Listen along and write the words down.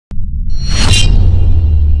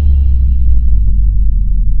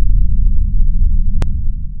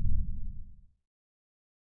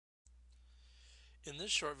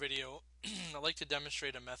this short video, I'd like to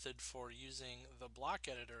demonstrate a method for using the block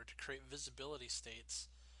editor to create visibility states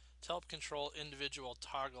to help control individual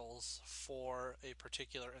toggles for a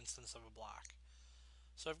particular instance of a block.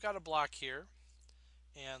 So I've got a block here,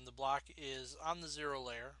 and the block is on the zero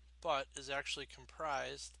layer, but is actually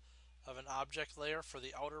comprised of an object layer for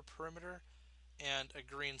the outer perimeter and a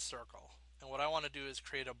green circle. And what I want to do is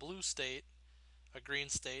create a blue state, a green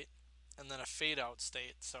state, and then a fade out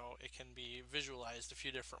state so it can be visualized a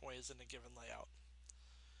few different ways in a given layout.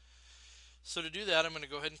 So to do that, I'm going to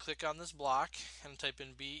go ahead and click on this block and type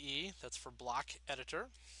in BE, that's for block editor.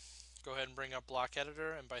 Go ahead and bring up block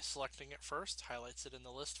editor, and by selecting it first, highlights it in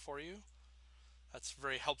the list for you. That's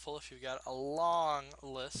very helpful if you've got a long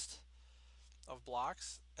list of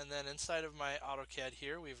blocks. And then inside of my AutoCAD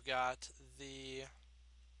here, we've got the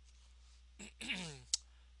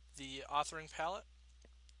the authoring palette.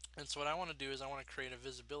 And so what I want to do is I want to create a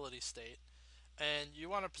visibility state, and you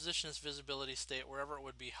want to position this visibility state wherever it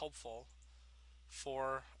would be helpful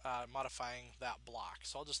for modifying that block.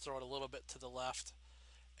 So I'll just throw it a little bit to the left,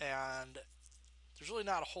 and there's really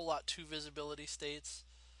not a whole lot to visibility states.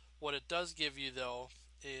 What it does give you though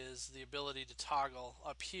is the ability to toggle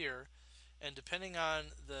up here, and depending on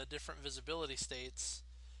the different visibility states,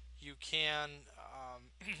 you can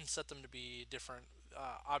set them to be different.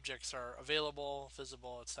 Objects are available,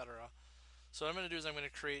 visible, etc. So what I'm going to do is I'm going to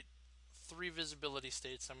create 3 visibility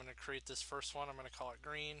states. I'm going to create this first one. I'm going to call it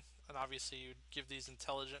green, and obviously you'd give these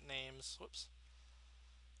intelligent names. Whoops.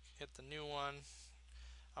 Hit the new one.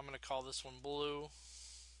 I'm going to call this one blue,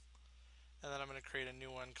 and then I'm going to create a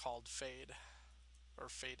new one called fade or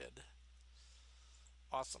faded.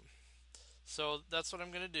 Awesome. So that's what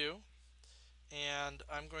I'm going to do, and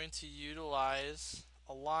I'm going to utilize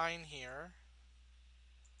a line here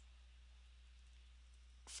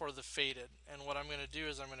for the faded. And what I'm going to do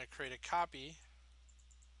is I'm going to create a copy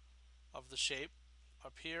of the shape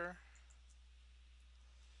up here,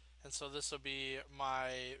 and so this will be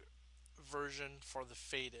my version for the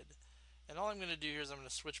faded. And all I'm going to do here is I'm going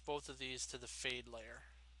to switch both of these to the fade layer.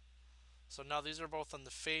 So now these are both on the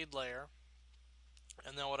fade layer,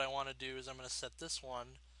 and then what I want to do is I'm going to set this one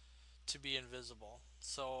to be invisible.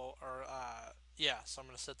 So so I'm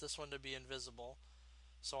going to set this one to be invisible.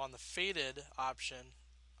 So on the faded option,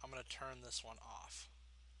 I'm going to turn this one off.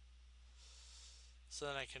 So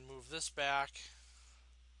then I can move this back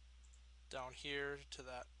down here to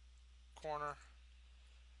that corner,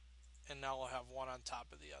 and now we'll have one on top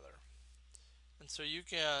of the other. And so you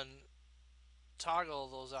can toggle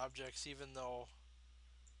those objects even though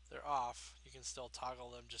they're off. You can still toggle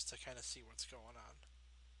them just to kind of see what's going on.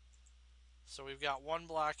 So we've got one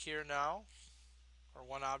block here now, or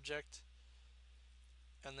one object,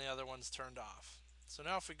 and the other one's turned off. So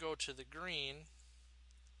now if we go to the green,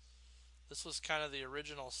 this was kind of the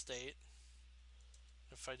original state.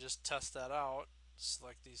 If I just test that out,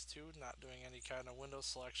 select these two, not doing any kind of window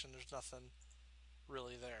selection, there's nothing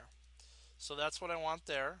really there. So that's what I want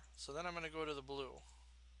there. So then I'm going to go to the blue.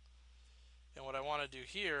 And what I want to do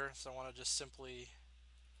here is I want to just simply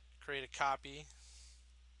create a copy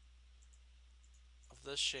of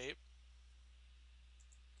this shape,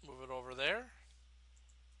 move it over there,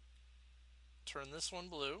 turn this one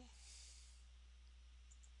blue,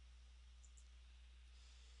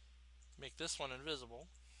 make this one invisible,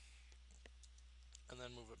 and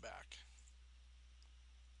then move it back.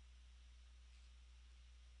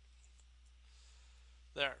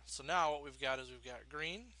 There. So now what we've got is we've got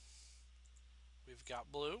green, we've got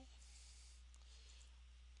blue,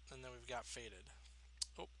 and then we've got faded.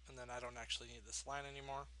 Oh, and then I don't actually need this line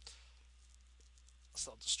anymore.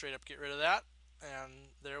 So I'll just straight up get rid of that, and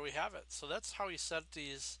there we have it. So that's how we set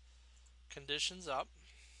these conditions up.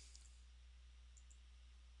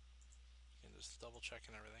 You can just double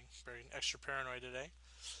checking everything. Very extra paranoid today.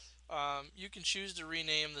 You can choose to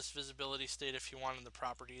rename this visibility state if you want in the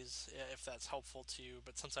properties, if that's helpful to you,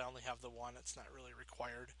 but since I only have the one, it's not really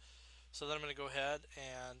required. So then I'm going to go ahead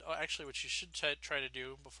and, actually what you should try to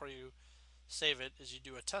do before you save it is you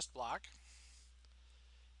do a test block.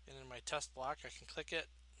 And in my test block I can click it,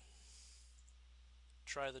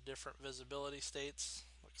 try the different visibility states,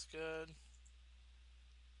 looks good,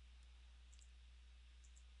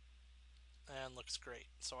 and looks great.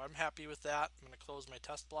 So I'm happy with that. I'm going to close my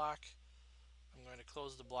test block. I'm going to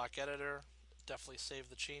close the block editor, definitely save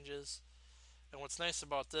the changes. And what's nice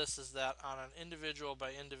about this is that on an individual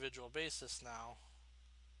by individual basis now,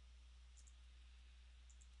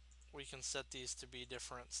 we can set these to be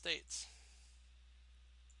different states.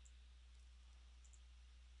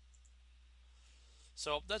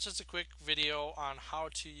 So that's just a quick video on how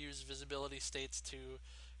to use visibility states to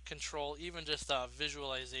control even just a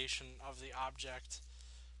visualization of the object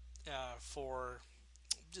for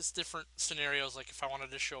just different scenarios. Like if I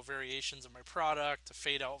wanted to show variations of my product, a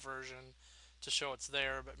fade out version to show it's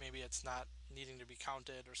there, but maybe it's not needing to be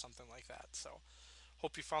counted or something like that. So,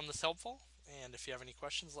 hope you found this helpful. And if you have any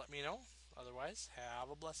questions, let me know. Otherwise, have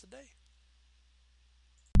a blessed day.